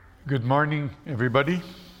Good morning, everybody.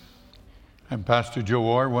 I'm Pastor Joe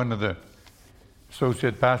Orr, one of the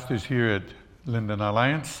associate pastors here at Linden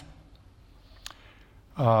Alliance.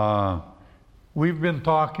 We've been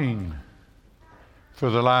talking for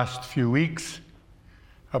the last few weeks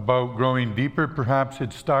about growing deeper. Perhaps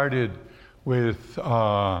it started with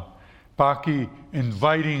Paki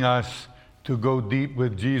inviting us to go deep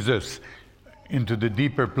with Jesus into the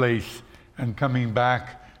deeper place and coming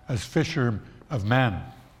back as fisher of men.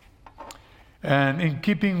 And in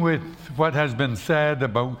keeping with what has been said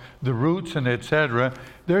about the roots and etc.,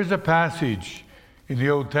 there's a passage in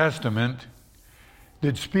the Old Testament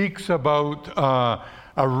that speaks about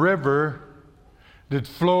a river that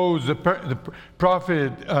flows. The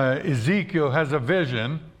prophet Ezekiel has a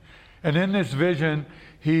vision, and in this vision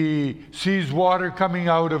he sees water coming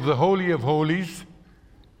out of the Holy of Holies,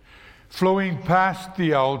 flowing past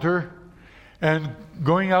the altar, and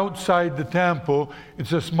going outside the temple.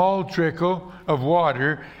 It's a small trickle of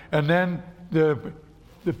water, and then the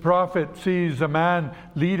prophet sees a man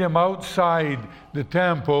lead him outside the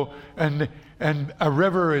temple, and a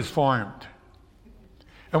river is formed.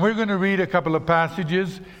 And we're going to read a couple of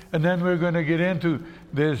passages, and then we're going to get into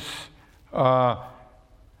this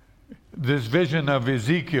vision of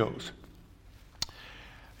Ezekiel's.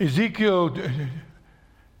 Ezekiel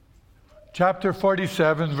chapter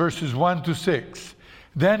 47, verses 1 to 6.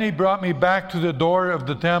 Then he brought me back to the door of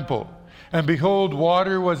the temple, and behold,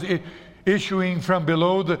 water was issuing from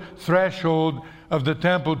below the threshold of the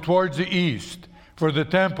temple towards the east, for the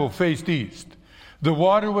temple faced east. The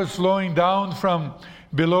water was flowing down from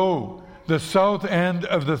below the south end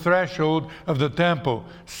of the threshold of the temple,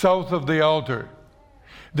 south of the altar.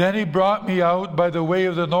 Then he brought me out by the way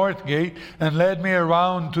of the north gate and led me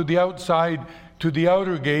around to the outside, to the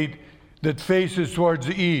outer gate that faces towards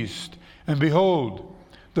the east. And behold,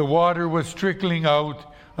 the water was trickling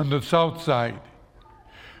out on the south side.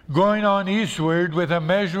 Going on eastward with a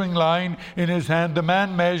measuring line in his hand, the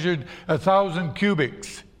man measured 1,000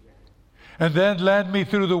 cubits, and then led me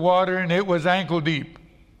through the water, and it was ankle deep.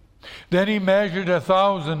 Then he measured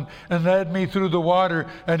 1,000 and led me through the water,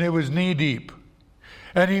 and it was knee deep.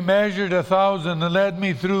 And he measured 1,000 and led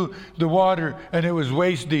me through the water, and it was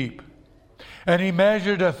waist deep. And he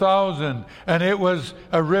measured 1,000, and it was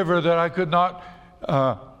a river that I could not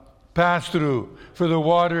pass through, for the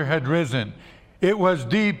water had risen. It was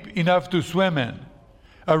deep enough to swim in,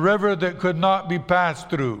 a river that could not be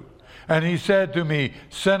passed through. And he said to me,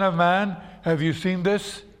 Son of man, have you seen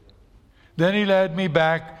this? Then he led me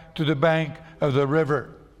back to the bank of the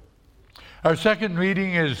river. Our second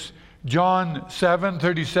reading is John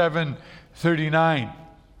 7:37-39.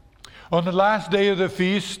 On the last day of the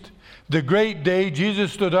feast, the great day,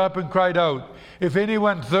 Jesus stood up and cried out, If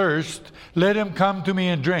anyone thirst, let him come to me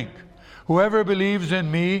and drink. Whoever believes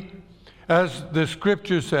in me, as the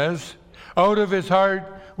scripture says, out of his heart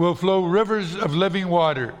will flow rivers of living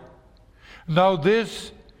water. Now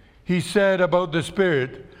this he said about the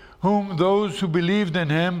Spirit, whom those who believed in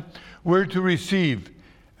him were to receive.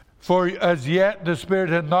 For as yet the Spirit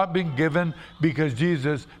had not been given, because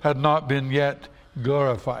Jesus had not been yet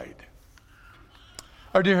glorified.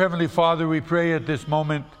 Our dear Heavenly Father, we pray at this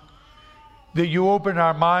moment that you open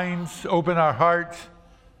our minds, open our hearts,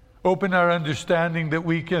 open our understanding, that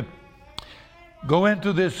we can go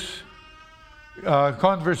into this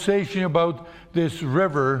conversation about this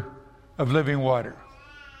river of living water.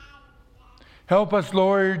 Help us,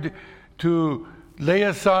 Lord, to lay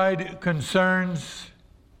aside concerns.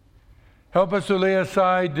 Help us to lay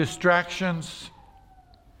aside distractions.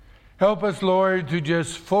 Help us, Lord, to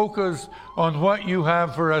just focus on what you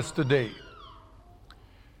have for us today.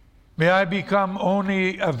 May I become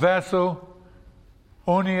only a vessel,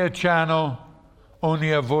 only a channel,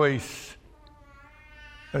 only a voice.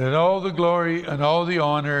 And that all the glory and all the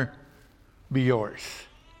honor be yours.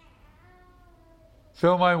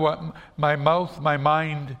 Fill my mouth, my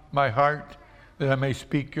mind, my heart, that I may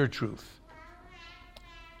speak your truth.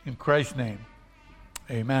 In Christ's name,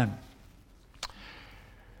 amen.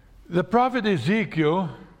 The prophet Ezekiel,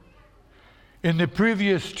 in the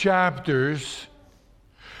previous chapters,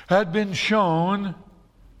 had been shown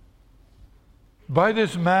by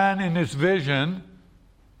this man in his vision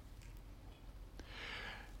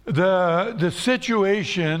the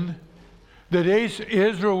situation that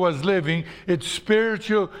Israel was living, its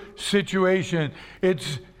spiritual situation,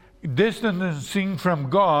 its distancing from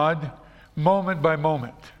God moment by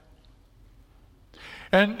moment.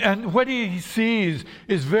 And what he sees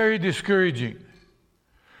is very discouraging.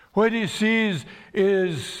 What he sees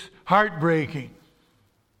is heartbreaking.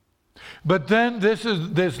 But then this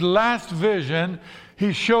last vision,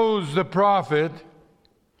 he shows the prophet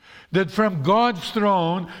that from God's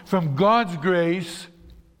throne, from God's grace,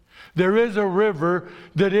 there is a river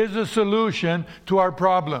that is a solution to our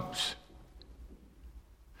problems.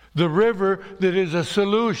 The river that is a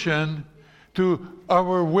solution to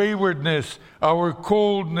our waywardness, our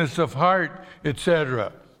coldness of heart,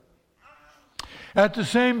 etc. At the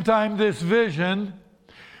same time, this vision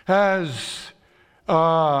has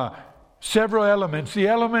several elements. The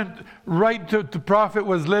element right to the prophet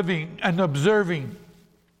was living and observing,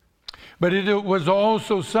 but it was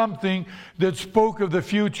also something that spoke of the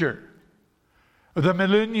future, the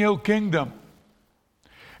millennial kingdom.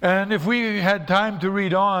 And if we had time to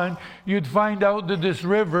read on, you'd find out that this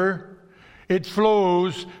river, it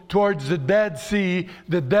flows towards the Dead Sea,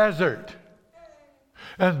 the desert.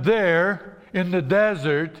 And there, in the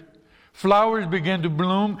desert, flowers begin to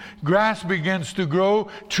bloom, grass begins to grow,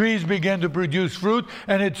 trees begin to produce fruit,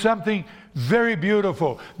 and it's something very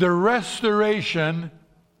beautiful. The restoration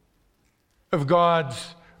of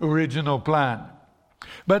God's original plan.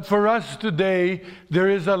 But for us today, there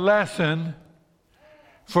is a lesson.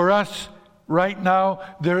 For us right now,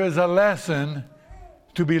 there is a lesson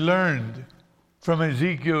to be learned from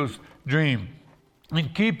Ezekiel's dream. In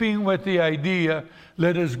keeping with the idea,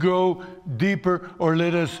 let us go deeper or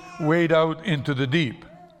let us wade out into the deep.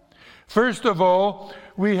 First of all,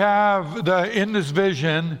 we have in this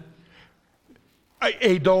vision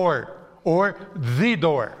a door, or the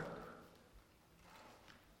door.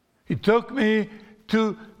 He took me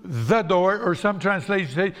to the door, or some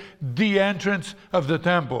translations say the entrance of the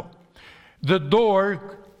temple. The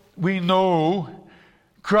door, we know,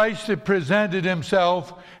 Christ had presented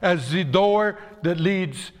himself as the door that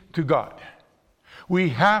leads to God. We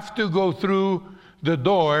have to go through the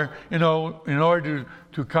door, in order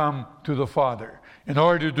to come to the Father, in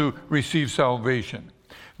order to receive salvation.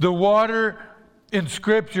 The water in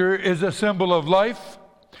Scripture is a symbol of life.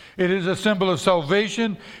 It is a symbol of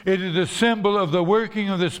salvation. It is a symbol of the working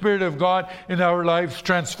of the Spirit of God in our lives,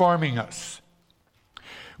 transforming us.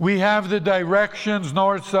 We have the directions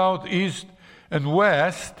north, south, east, and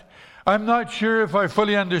west. I'm not sure if I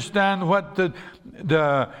fully understand what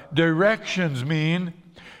the directions mean,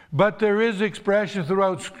 but there is expression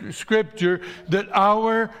throughout Scripture that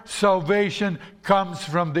our salvation comes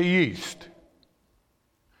from the east.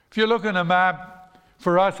 If you look on a map,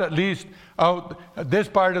 for us at least, out this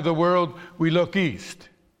part of the world, we look east.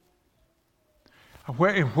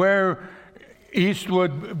 Where east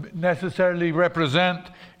would necessarily represent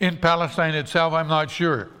in Palestine itself, I'm not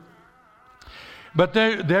sure. But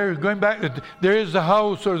they're going back, there is the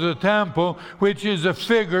house or the temple, which is a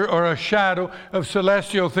figure or a shadow of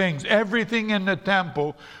celestial things. Everything in the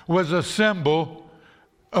temple was a symbol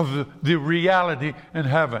of the reality in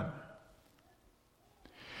heaven.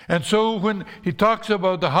 And so when he talks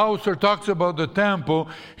about the house or talks about the temple,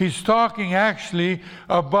 he's talking actually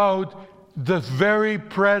about the very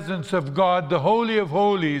presence of God. The Holy of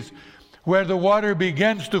Holies, where the water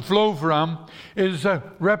begins to flow from, is a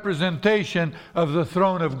representation of the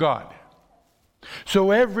throne of God.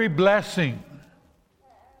 So every blessing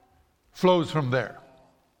flows from there.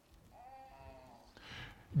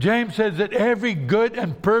 James says that every good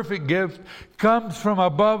and perfect gift comes from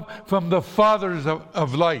above, from the Father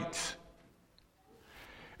of lights.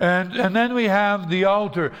 And then we have the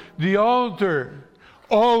altar. The altar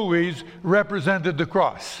always represented the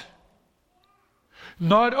cross.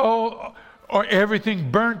 Not all or everything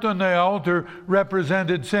burnt on the altar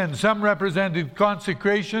represented sin. Some represented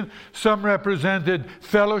consecration, some represented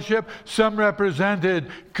fellowship, some represented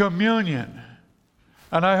communion.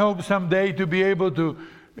 And I hope someday to be able to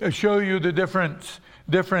show you the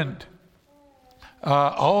different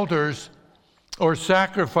altars or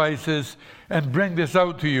sacrifices and bring this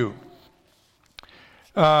out to you.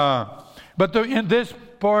 But in this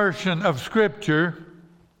portion of Scripture,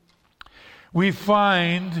 we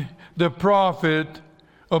find the prophet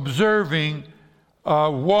observing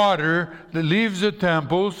water that leaves the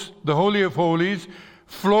temples, the Holy of Holies,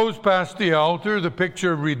 flows past the altar, the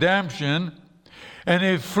picture of redemption, and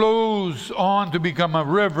it flows on to become a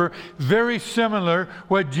river, very similar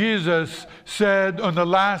what Jesus said on the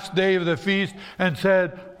last day of the feast, and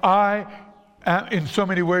said, in so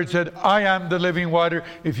many words, said, I am the living water.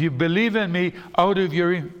 If you believe in me, out of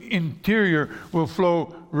your interior will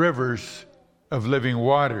flow rivers of living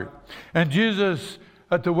water. And Jesus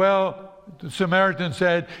at the well, the Samaritan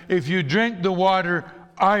said, if you drink the water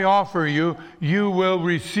I offer you, you will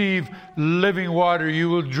receive living water. You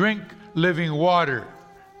will drink living water.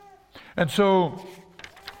 And so,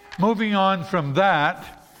 moving on from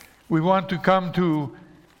that, we want to come to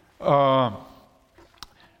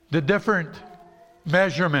the different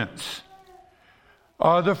measurements.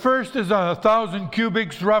 The first is 1,000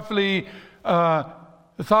 cubics, roughly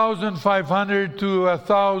 1,500 to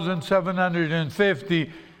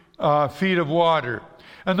 1,750 feet of water.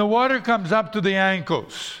 And the water comes up to the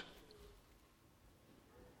ankles.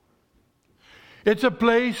 It's a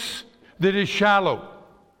place that is shallow.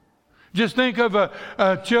 Just think of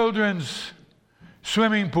a children's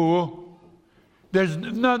swimming pool. There's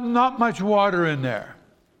not much water in there.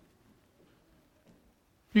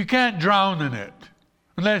 You can't drown in it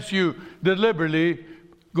unless you deliberately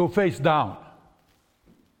go face down.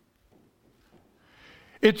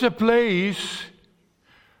 It's a place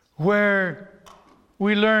where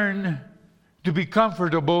we learn to be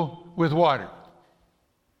comfortable with water.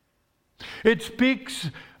 It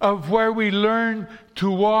speaks of where we learn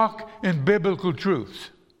to walk in biblical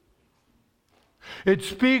truth. It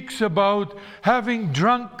speaks about having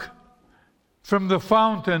drunk from the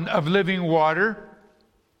fountain of living water.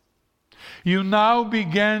 You now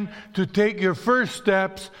begin to take your first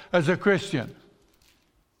steps as a Christian.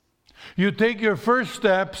 You take your first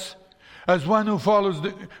steps as one who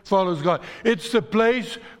follows God. It's the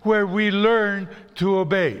place where we learn to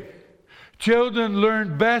obey. Children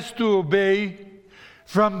learn best to obey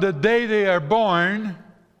from the day they are born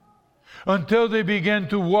until they begin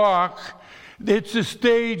to walk. It's a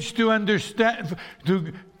stage to understand,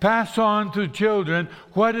 to pass on to children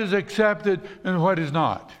what is accepted and what is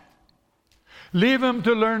not. Leave them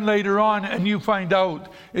to learn later on, and you find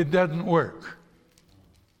out it doesn't work.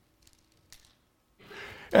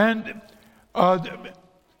 And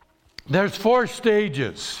there's 4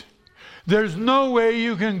 stages. There's no way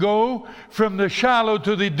you can go from the shallow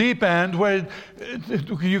to the deep end where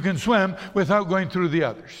you can swim without going through the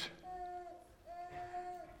others.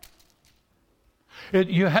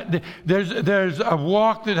 There's a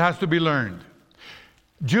walk that has to be learned.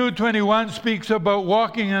 Jude 21 speaks about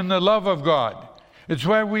walking in the love of God. It's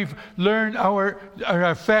where we've learned our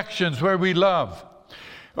affections, where we love.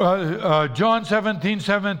 John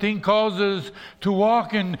 17:17 calls us to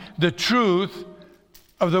walk in the truth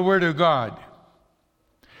of the Word of God.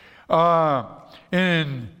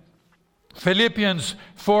 In Philippians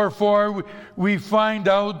 4:4, we find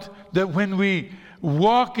out that when we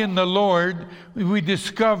walk in the Lord, we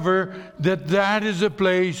discover that that is a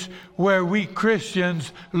place where we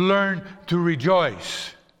Christians learn to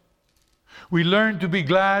rejoice. We learn to be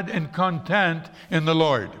glad and content in the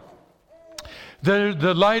Lord.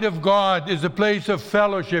 The light of God is a place of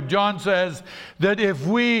fellowship. John says that if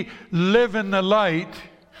we live in the light,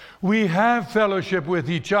 we have fellowship with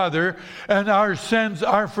each other and our sins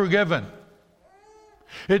are forgiven.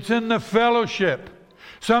 It's in the fellowship.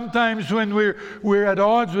 Sometimes when we're at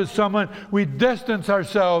odds with someone, we distance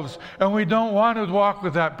ourselves and we don't want to walk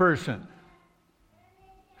with that person.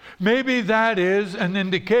 Maybe that is an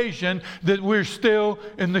indication that we're still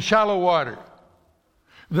in the shallow water.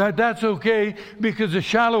 That's okay, because the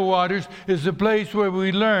shallow waters is the place where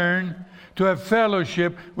we learn to have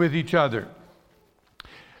fellowship with each other.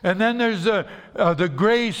 And then there's the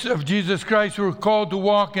grace of Jesus Christ we're called to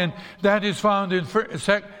walk in. That is found in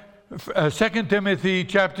 2 Timothy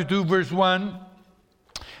chapter 2, verse 1.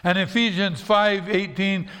 And Ephesians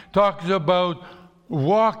 5:18 talks about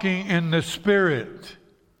walking in the Spirit.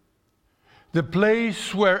 The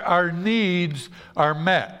place where our needs are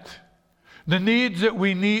met. The needs that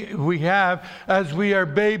we have as we are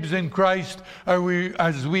babes in Christ,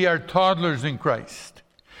 as we are toddlers in Christ.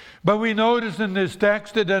 But we notice in this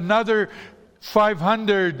text that another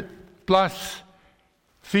 500 plus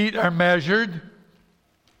feet are measured,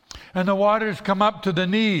 and the waters come up to the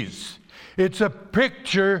knees. It's a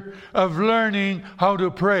picture of learning how to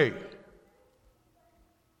pray.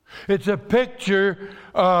 It's a picture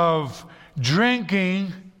of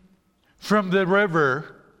drinking from the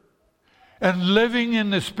river and living in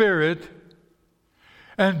the Spirit,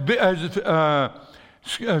 and as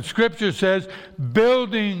Scripture says,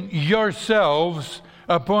 building yourselves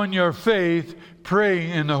upon your faith, praying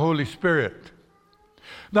in the Holy Spirit.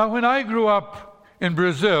 Now, when I grew up in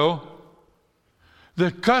Brazil, the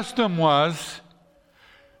custom was,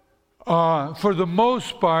 for the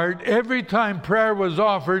most part, every time prayer was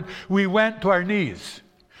offered, we went to our knees,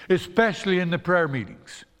 especially in the prayer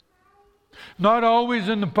meetings. Not always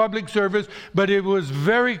in the public service, but it was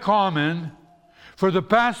very common for the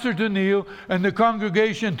pastor to kneel and the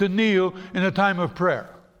congregation to kneel in a time of prayer.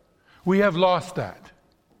 We have lost that.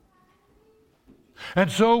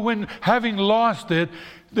 And so when having lost it,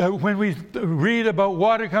 when we read about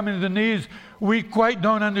water coming to the knees, we quite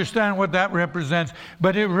don't understand what that represents.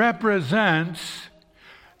 But it represents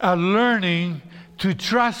a learning to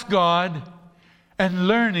trust God and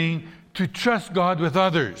learning to trust God with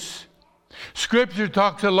others. Scripture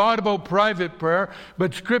talks a lot about private prayer,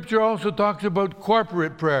 but Scripture also talks about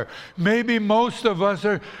corporate prayer. Maybe most of us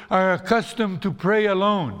are accustomed to pray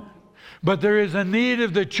alone. But there is a need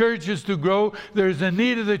of the churches to grow. There's a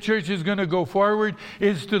need of the churches going to go forward,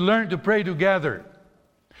 is to learn to pray together.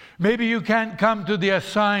 Maybe you can't come to the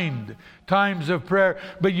assigned times of prayer,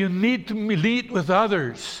 but you need to meet with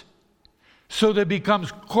others so that it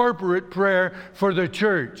becomes corporate prayer for the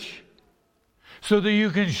church, so that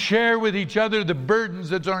you can share with each other the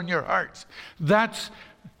burdens that's on your hearts. That's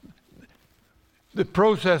the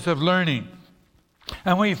process of learning.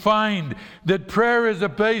 And we find that prayer is a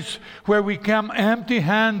place where we come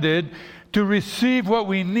empty-handed to receive what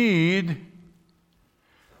we need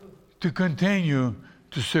to continue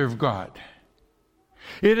to serve God.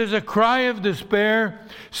 It is a cry of despair,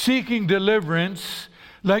 seeking deliverance,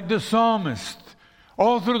 like the psalmist.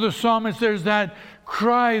 All through the psalmist, there's that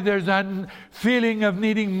cry, there's that feeling of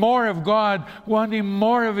needing more of God, wanting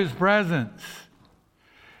more of His presence.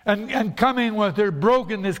 And coming with their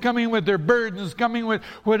brokenness, coming with their burdens, coming with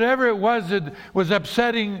whatever it was that was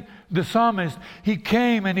upsetting the psalmist, he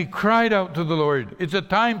came and he cried out to the Lord. It's a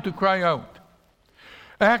time to cry out.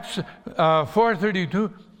 Acts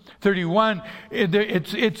 4:31,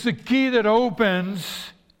 it's the key that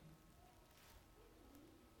opens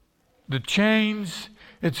the chains.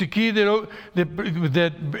 It's the key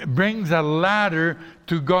that brings a ladder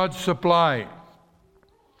to God's supply.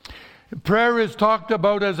 Prayer is talked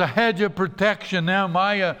about as a hedge of protection.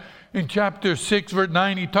 Nehemiah in chapter 6, verse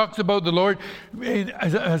 9, he talks about the Lord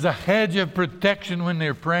as a hedge of protection when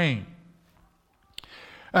they're praying.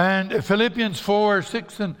 And Philippians 4,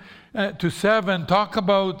 6 to 7 talk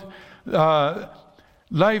about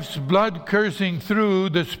life's blood coursing through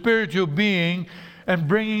the spiritual being and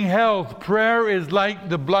bringing health. Prayer is like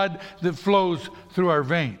the blood that flows through our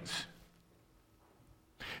veins.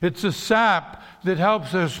 It's a sap that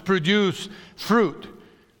helps us produce fruit.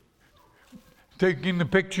 Taking the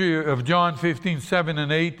picture of John 15, 7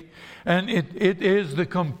 and 8, and it is the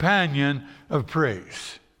companion of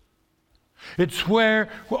praise. It's where,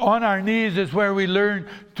 on our knees, is where we learn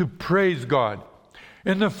to praise God.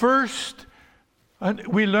 In the first,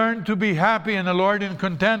 we learn to be happy in the Lord and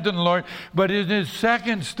content in the Lord, but in His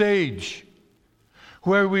second stage,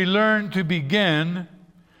 where we learn to begin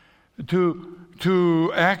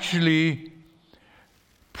to actually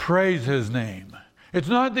praise His name. It's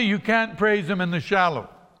not that you can't praise Him in the shallow.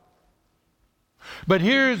 But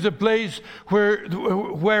here is the place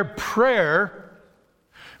where prayer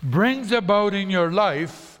brings about in your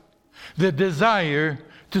life the desire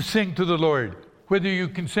to sing to the Lord. Whether you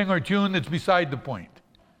can sing or tune, it's beside the point.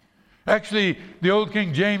 Actually, the old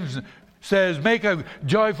King James says, make a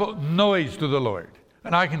joyful noise to the Lord.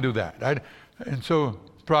 And I can do that. And so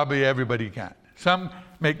probably everybody can. Some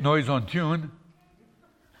make noise on tune.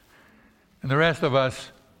 And the rest of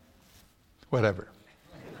us, whatever.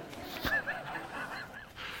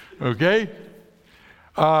 Okay?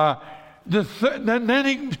 Then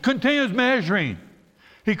he continues measuring.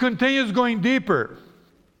 He continues going deeper.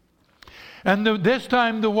 And this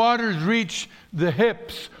time the waters reach the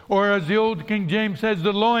hips, or as the old King James says,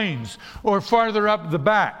 the loins, or farther up the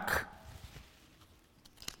back.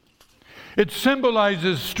 It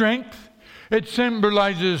symbolizes strength. It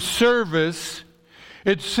symbolizes service.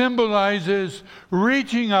 It symbolizes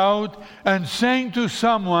reaching out and saying to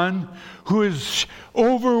someone who is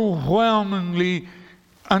overwhelmingly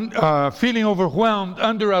feeling overwhelmed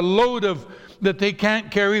under a load that they can't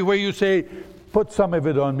carry, where you say, put some of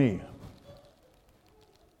it on me.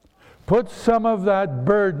 Put some of that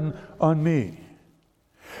burden on me.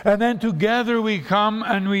 And then together we come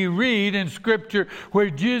and we read in Scripture where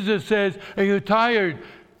Jesus says, are you tired?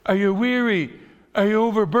 Are you weary? Are you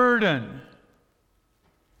overburdened?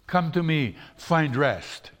 Come to me, find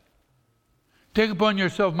rest. Take upon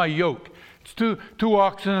yourself my yoke. It's two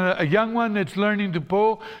oxen, a young one that's learning to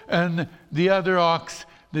pull, and the other ox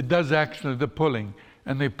that does actually the pulling.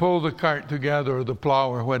 And they pull the cart together, or the plow,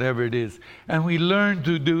 or whatever it is. And we learn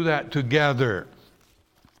to do that together.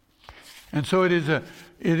 And so it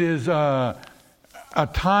is a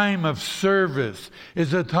time of service.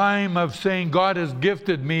 It's a time of saying, God has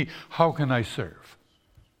gifted me, how can I serve?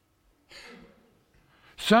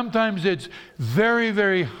 Sometimes it's very,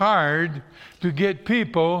 very hard to get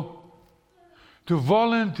people to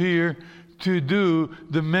volunteer to do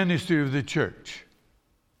the ministry of the church.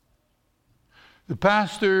 The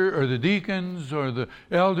pastor or the deacons or the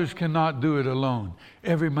elders cannot do it alone.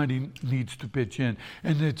 Everybody needs to pitch in.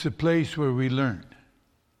 And it's a place where we learn.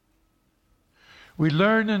 We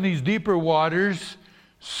learn in these deeper waters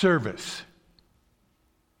service.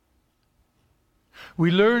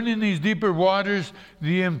 We learn in these deeper waters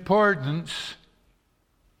the importance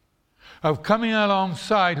of coming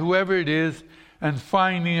alongside whoever it is and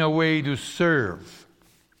finding a way to serve.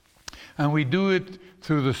 And we do it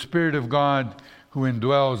through the Spirit of God who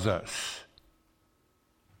indwells us.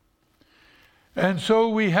 And so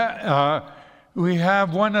we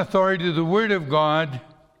have one authority, the Word of God.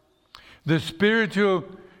 The spiritual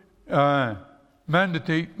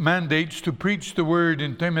mandates to preach the Word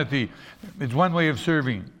in Timothy. It's one way of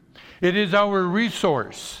serving. It is our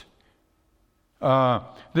resource.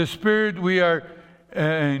 The Spirit, we are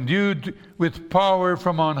endued with power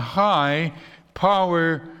from on high,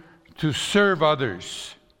 power to serve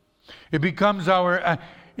others. It becomes our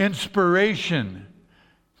inspiration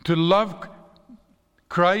to love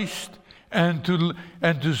Christ and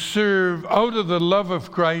to serve out of the love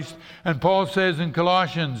of Christ. And Paul says in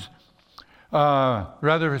Colossians, 2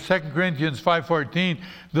 Corinthians 5:14,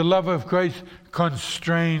 the love of Christ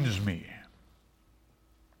constrains me.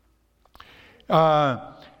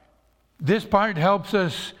 This part helps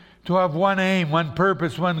us to have one aim, one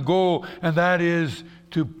purpose, one goal, and that is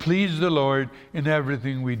to please the Lord in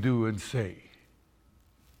everything we do and say.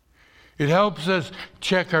 It helps us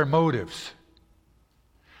check our motives.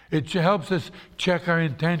 It helps us check our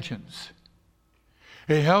intentions.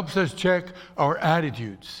 It helps us check our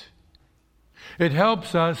attitudes. It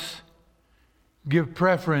helps us give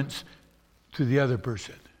preference to the other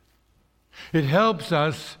person. It helps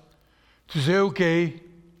us to say, okay,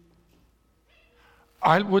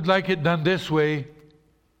 I would like it done this way,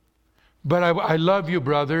 but I love you,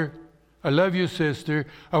 brother. I love you, sister.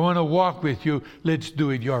 I want to walk with you. Let's do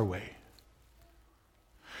it your way.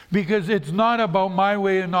 Because it's not about my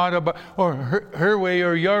way and not about or her way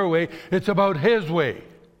or your way. It's about His way.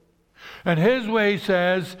 And His way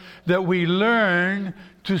says that we learn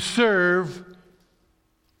to serve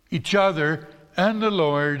each other and the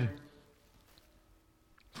Lord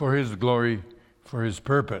for His glory, for His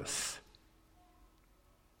purpose.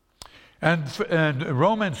 And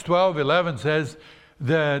Romans 12:11 says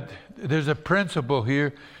that there's a principle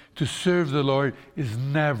here: to serve the Lord is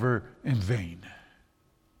never in vain.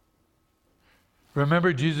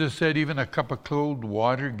 Remember, Jesus said even a cup of cold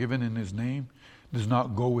water given in His name does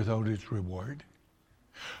not go without its reward.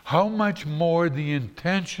 How much more the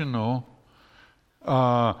intentional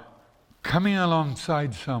coming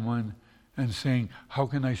alongside someone and saying, how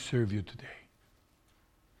can I serve you today?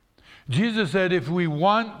 Jesus said if we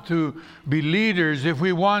want to be leaders, if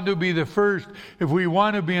we want to be the first, if we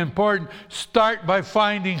want to be important, start by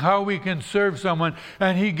finding how we can serve someone.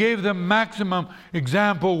 And He gave the maximum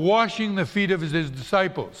example, washing the feet of His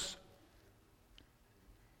disciples.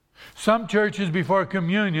 Some churches before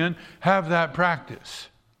communion have that practice.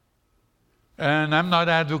 And I'm not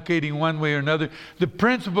advocating one way or another. The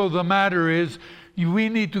principle of the matter is we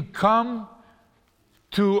need to come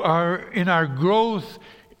to in our growth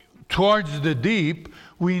towards the deep,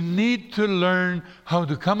 we need to learn how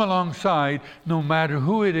to come alongside no matter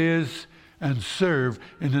who it is and serve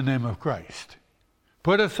in the name of Christ.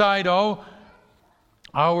 Put aside all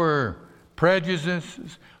our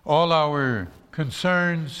prejudices, all our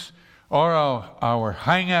concerns, all our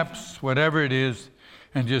hang-ups, whatever it is,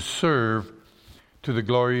 and just serve to the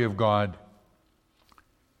glory of God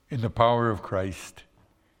in the power of Christ,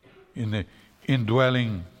 in the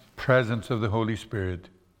indwelling presence of the Holy Spirit,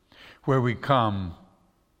 where we come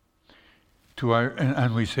to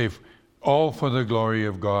and we say, all for the glory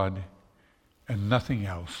of God, and nothing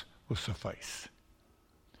else will suffice.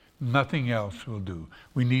 Nothing else will do.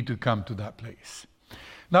 We need to come to that place.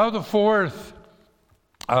 Now the fourth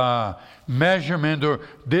measurement or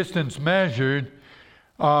distance measured,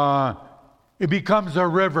 it becomes a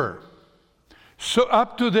river. So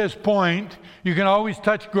up to this point, you can always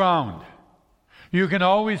touch ground. You can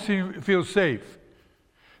always feel safe.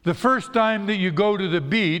 The first time that you go to the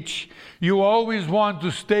beach, you always want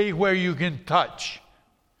to stay where you can touch.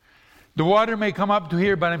 The water may come up to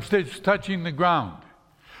here, but I'm still touching the ground.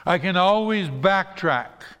 I can always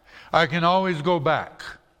backtrack. I can always go back.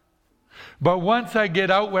 But once I get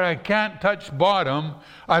out where I can't touch bottom,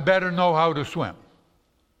 I better know how to swim.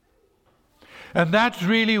 And that's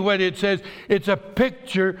really what it says. It's a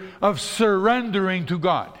picture of surrendering to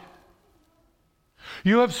God.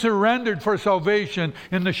 You have surrendered for salvation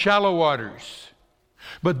in the shallow waters.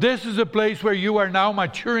 But this is a place where you are now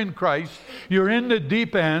mature in Christ. You're in the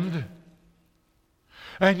deep end.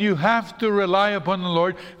 And you have to rely upon the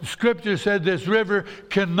Lord. Scripture said this river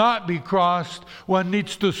cannot be crossed. One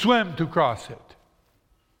needs to swim to cross it.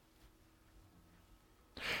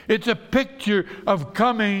 It's a picture of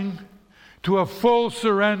coming to a full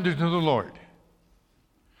surrender to the Lord.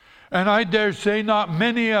 And I dare say not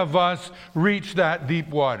many of us reach that deep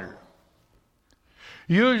water.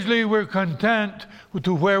 Usually we're content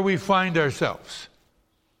to where we find ourselves.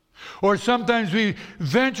 Or sometimes we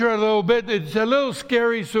venture a little bit. It's a little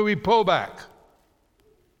scary, so we pull back.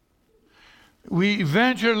 We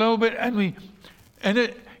venture a little bit, and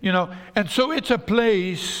so it's a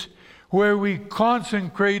place where we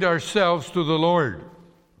consecrate ourselves to the Lord.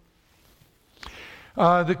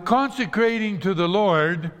 The consecrating to the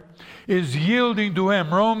Lord is yielding to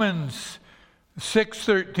Him. Romans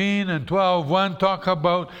 6:13 and 12:1 talk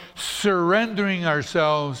about surrendering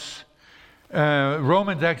ourselves.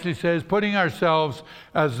 Romans actually says putting ourselves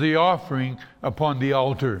as the offering upon the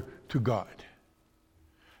altar to God.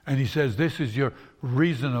 And he says this is your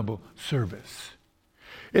reasonable service.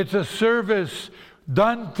 It's a service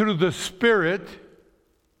done through the Spirit,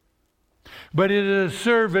 but it is a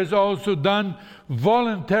service also done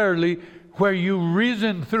voluntarily, where you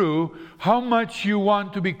reason through how much you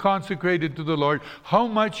want to be consecrated to the Lord, how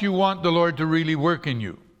much you want the Lord to really work in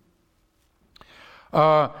you.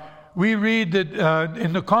 We read that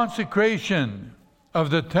in the consecration of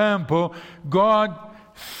the temple, God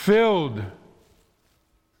filled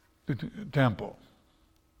the temple.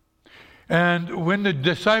 And when the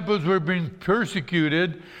disciples were being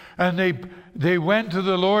persecuted and they went to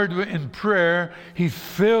the Lord in prayer, He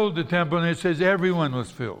filled the temple, and it says everyone was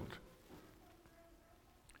filled.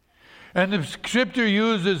 And the Scripture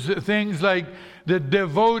uses things like the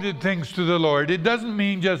devoted things to the Lord. It doesn't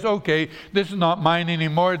mean just, okay, this is not mine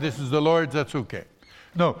anymore, this is the Lord's, that's okay.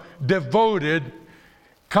 No, devoted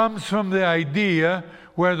comes from the idea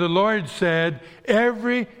where the Lord said,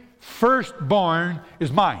 every firstborn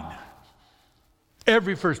is mine.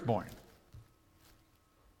 Every firstborn.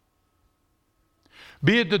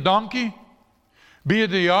 Be it the donkey, be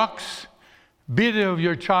it the ox, be it of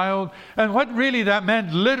your child. And what really that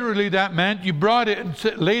meant, literally that meant, you brought it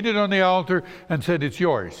and laid it on the altar and said, it's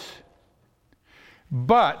yours.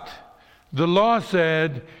 But the law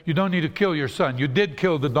said, you don't need to kill your son. You did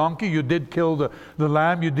kill the donkey, you did kill the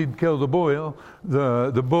lamb, you did kill the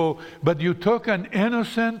bull, but you took an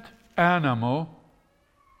innocent animal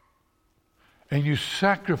and you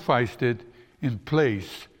sacrificed it in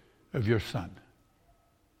place of your son.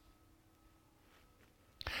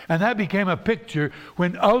 And that became a picture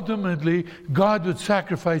when ultimately God would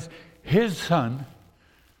sacrifice His Son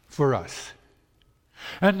for us.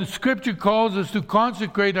 And the Scripture calls us to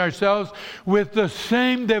consecrate ourselves with the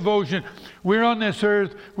same devotion. We're on this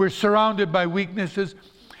earth, we're surrounded by weaknesses,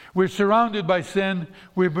 we're surrounded by sin,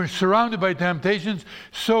 we're surrounded by temptations,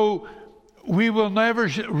 so we will never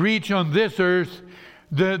reach on this earth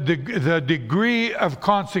the degree of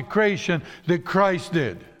consecration that Christ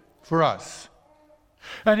did for us.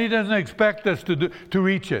 And He doesn't expect us to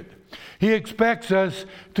reach it. He expects us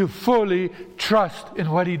to fully trust in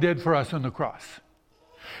what He did for us on the cross.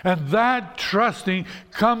 And that trusting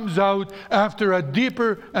comes out after a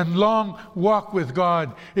deeper and long walk with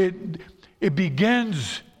God. It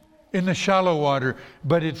begins in the shallow water,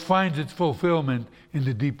 but it finds its fulfillment in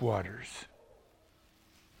the deep waters.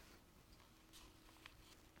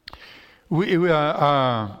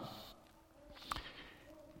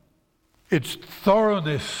 It's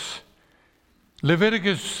thoroughness.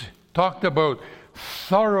 Leviticus talked about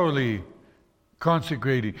thoroughly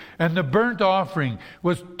consecrating. And the burnt offering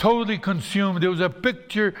was totally consumed. It was a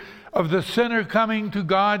picture of the sinner coming to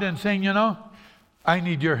God and saying, I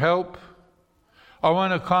need your help. I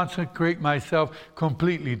want to consecrate myself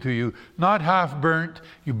completely to you. Not half burnt.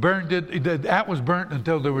 You burned it. That was burnt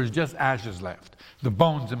until there was just ashes left. The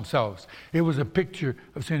bones themselves. It was a picture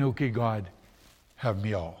of saying, okay, God, have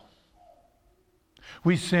me all.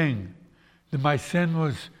 We sing that my sin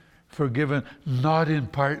was forgiven, not in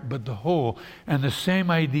part, but the whole. And the same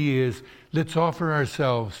idea is, let's offer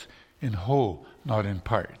ourselves in whole, not in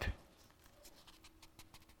part.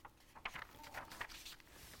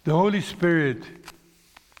 The Holy Spirit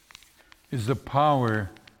is the power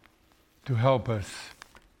to help us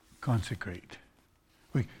consecrate.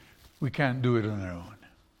 We can't do it on our own.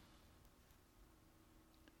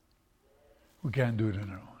 We can't do it on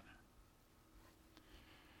our own.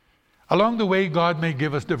 Along the way, God may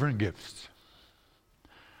give us different gifts.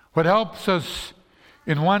 What helps us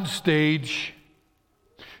in one stage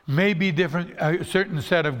may be different, a certain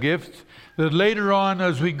set of gifts, that later on,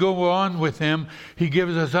 as we go on with Him, He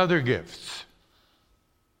gives us other gifts.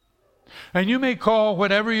 And you may call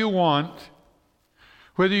whatever you want,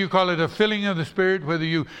 whether you call it a filling of the Spirit, whether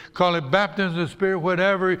you call it baptism of the Spirit,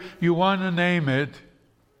 whatever you want to name it.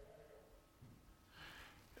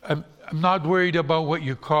 I'm not worried about what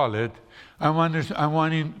you call it. I'm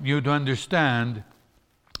wanting you to understand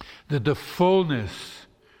that the fullness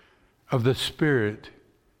of the Spirit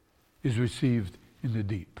is received in the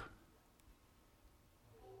deep.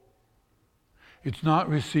 It's not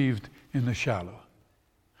received in the shallow.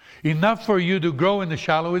 Enough for you to grow in the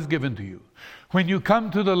shallow is given to you. When you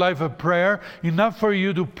come to the life of prayer, enough for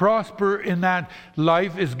you to prosper in that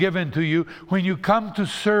life is given to you. When you come to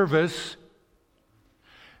service,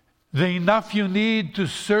 the enough you need to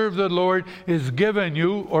serve the Lord is given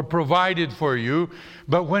you or provided for you.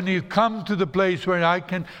 But when you come to the place where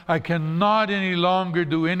I cannot any longer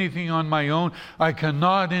do anything on my own, I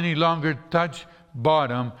cannot any longer touch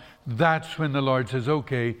bottom, that's when the Lord says,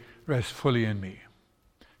 okay, rest fully in me.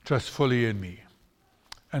 Trust fully in me.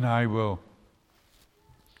 And I will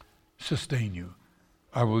sustain you.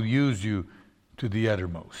 I will use you to the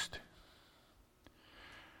uttermost.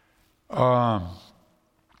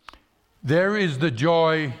 There is the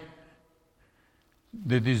joy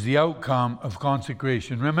that is the outcome of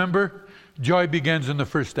consecration. Remember, joy begins in the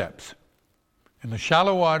first steps. In the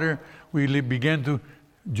shallow water, we begin to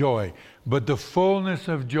joy. But the fullness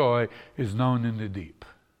of joy is known in the deep.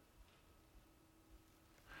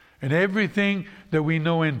 And everything that we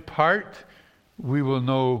know in part, we will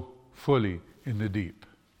know fully in the deep.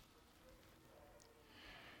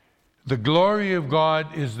 The glory of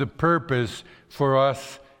God is the purpose for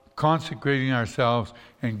us consecrating ourselves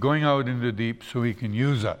and going out in the deep so He can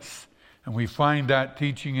use us. And we find that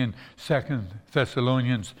teaching in 2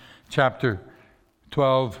 Thessalonians chapter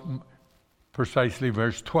 12, precisely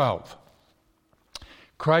verse 12.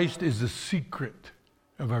 Christ is the secret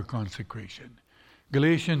of our consecration.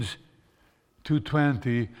 Galatians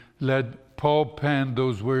 2:20 led Paul pen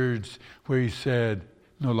those words where he said,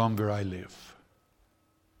 no longer I live.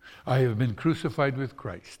 I have been crucified with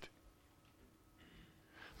Christ.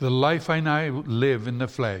 The life I now live in the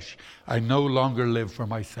flesh, I no longer live for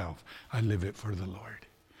myself. I live it for the Lord.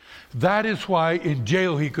 That is why in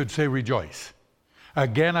jail he could say rejoice.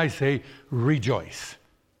 Again I say rejoice.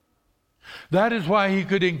 That is why he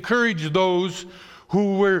could encourage those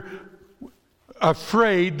who were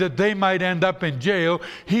afraid that they might end up in jail.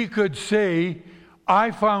 He could say, I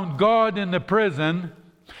found God in the prison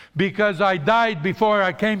because I died before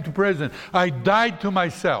I came to prison. I died to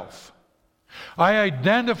myself. I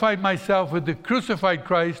identified myself with the crucified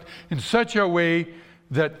Christ in such a way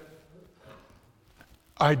that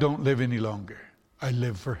I don't live any longer. I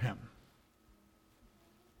live for Him.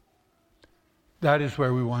 That is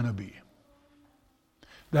where we want to be.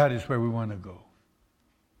 That is where we want to go.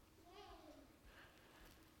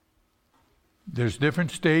 There's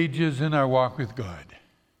different stages in our walk with God.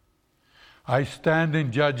 I stand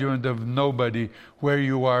in judgment of nobody where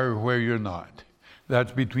you are or where you're not.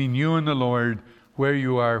 That's between you and the Lord, where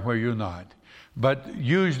you are, where you're not. But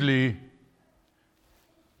usually,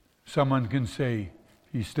 someone can say,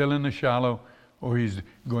 he's still in the shallow or he's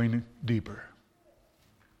going deeper.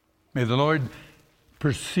 May the Lord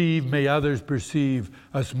perceive, may others perceive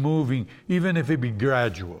us moving, even if it be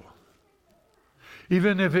gradual.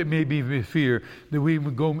 Even if it may be with fear, that we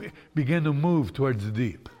begin to move towards the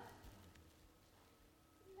deep.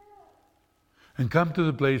 And come to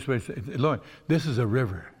the place where I say, Lord, this is a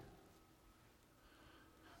river.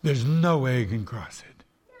 There's no way I can cross it.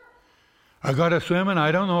 I got to swim and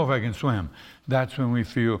I don't know if I can swim. That's when we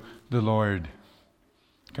feel the Lord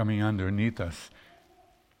coming underneath us,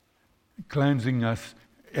 cleansing us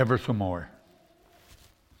ever so more.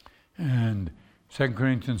 And 2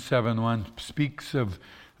 Corinthians 7:1 speaks of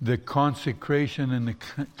the consecration and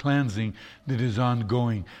the cleansing that is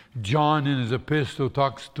ongoing. John in his epistle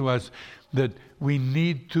talks to us that we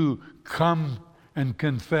need to come and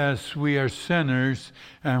confess we are sinners,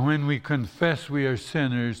 and when we confess we are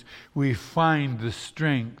sinners, we find the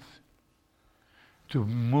strength to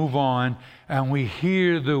move on, and we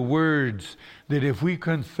hear the words that if we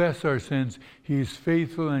confess our sins, He is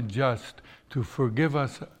faithful and just to forgive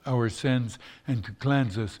us our sins and to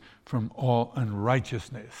cleanse us from all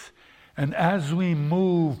unrighteousness. And as we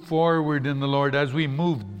move forward in the Lord, as we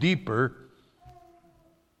move deeper,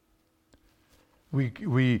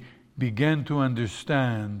 we begin to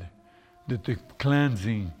understand that the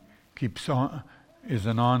cleansing is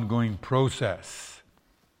an ongoing process.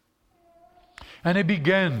 And it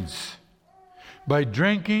begins by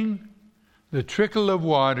drinking the trickle of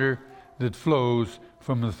water that flows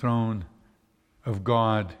from the throne of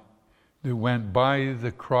God that went by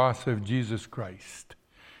the cross of Jesus Christ.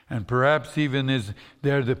 And perhaps even is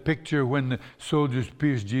there the picture when the soldiers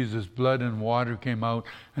pierced Jesus' blood and water came out,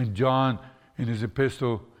 and John in his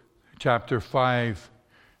epistle chapter 5,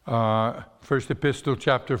 first epistle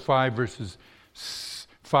chapter 5 verses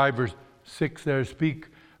 5 or 6 there speak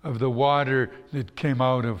of the water that came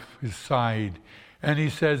out of his side. And he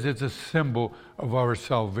says it's a symbol of our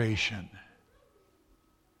salvation.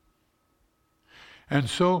 And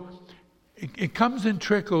so it comes in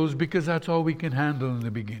trickles because that's all we can handle in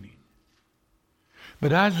the beginning.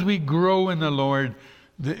 But as we grow in the Lord,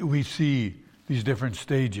 we see these different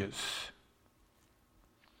stages.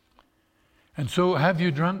 And so, have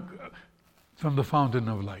you drunk from the fountain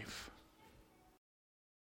of life?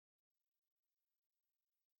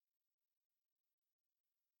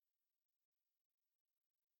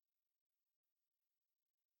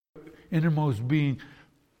 Innermost being,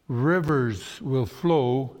 rivers will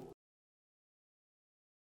flow.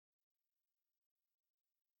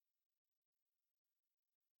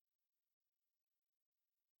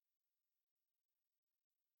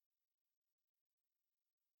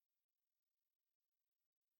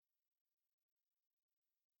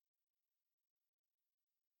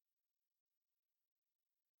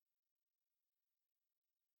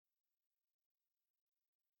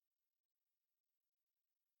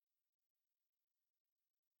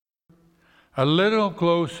 A little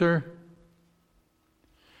closer,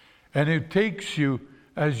 and it takes you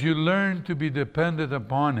as you learn to be dependent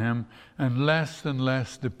upon Him and less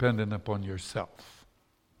dependent upon yourself.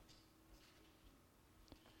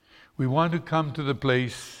 We want to come to the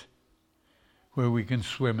place where we can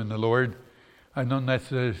swim in the Lord. I don't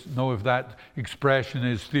necessarily know if that expression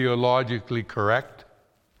is theologically correct,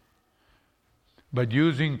 but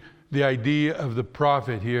using the idea of the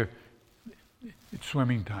prophet here, it's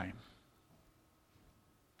swimming time.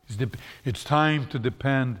 It's time to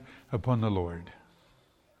depend upon the Lord.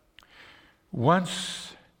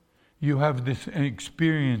 Once you have this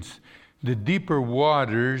experience, the deeper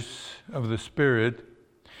waters of the Spirit,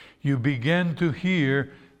 you begin to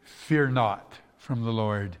hear, "Fear not," from the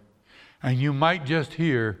Lord. And you might just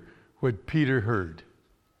hear what Peter heard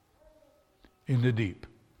in the deep.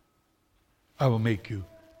 "I will make you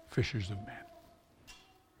fishers of men."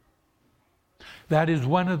 That is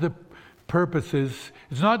one of the purposes.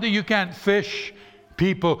 It's not that you can't fish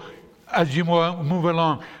people as you move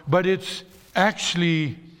along, but it's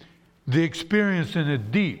actually the experience in the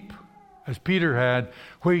deep, as Peter had,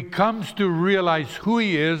 where he comes to realize who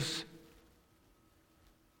he is.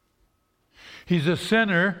 He's a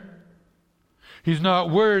sinner. He's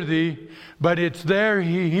not worthy, but it's there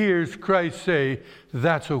he hears Christ say,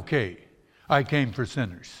 "That's okay. I came for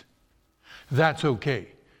sinners. That's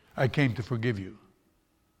okay. I came to forgive you."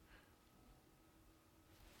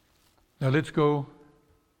 Now let's go,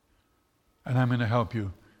 and I'm going to help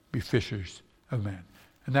you be fishers of men.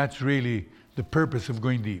 And that's really the purpose of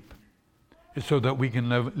going deep, is so that we can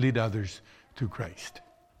lead others to Christ.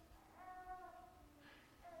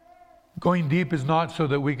 Going deep is not so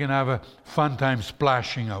that we can have a fun time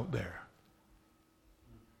splashing out there.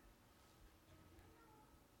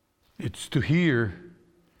 It's to hear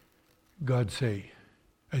God say,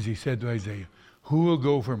 as He said to Isaiah, "Who will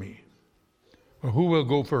go for me?" Or "Who will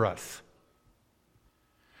go for us?"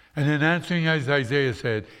 And in answering, as Isaiah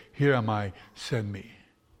said, "Here am I, send me."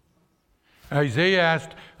 Isaiah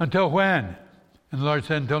asked, "Until when?" And the Lord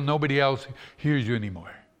said, "Until nobody else hears you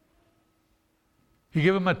anymore." He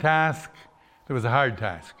gave him a task that was a hard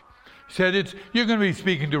task. He said, "You're going to be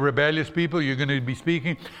speaking to rebellious people, you're going to be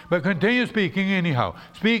speaking, but continue speaking anyhow.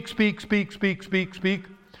 Speak,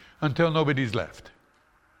 until nobody's left."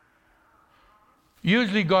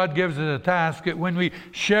 Usually God gives us a task that when we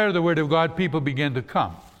share the Word of God, people begin to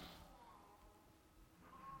come.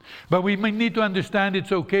 But we may need to understand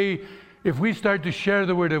it's okay if we start to share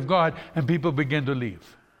the Word of God and people begin to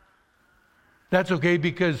leave. That's okay,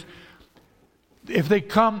 because if they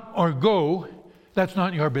come or go, that's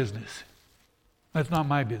not your business. That's not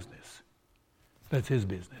my business. That's His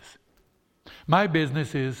business. My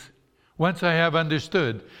business is, once I have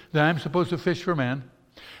understood that I'm supposed to fish for men,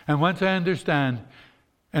 and once I understand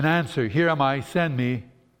and answer, "Here am I, send me,"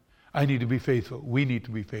 I need to be faithful. We need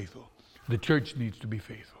to be faithful. The church needs to be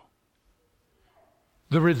faithful.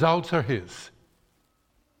 The results are His.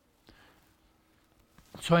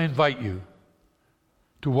 So I invite you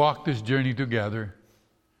to walk this journey together.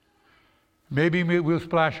 Maybe we'll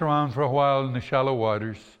splash around for a while in the shallow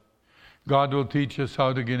waters. God will teach us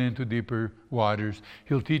how to get into deeper waters.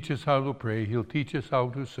 He'll teach us how to pray. He'll teach us how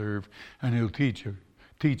to serve. And He'll teach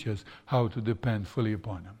us how to depend fully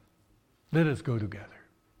upon Him. Let us go together.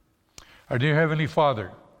 Our dear Heavenly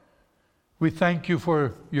Father, we thank You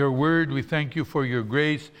for Your Word. We thank You for Your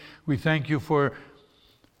grace. We thank You for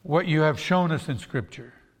what You have shown us in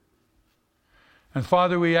Scripture. And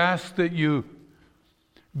Father, we ask that You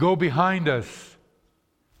go behind us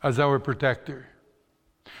as our protector.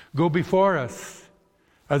 Go before us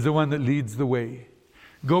as the one that leads the way.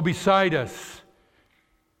 Go beside us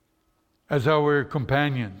as our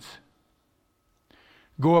companions.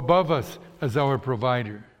 Go above us as our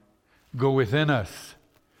provider. Go within us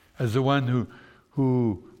as the one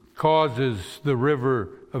who causes the river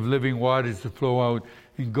of living waters to flow out,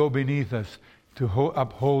 and go beneath us to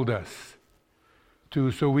uphold us.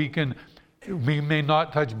 So we may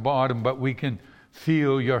not touch bottom, but we can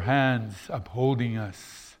feel your hands upholding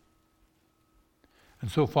us. And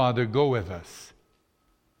so, Father, go with us.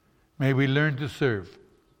 May we learn to serve.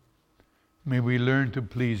 May we learn to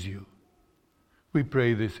please you. We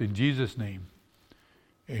pray this in Jesus' name.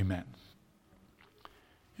 Amen. I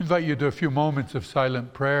invite you to a few moments of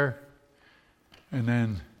silent prayer and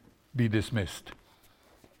then be dismissed.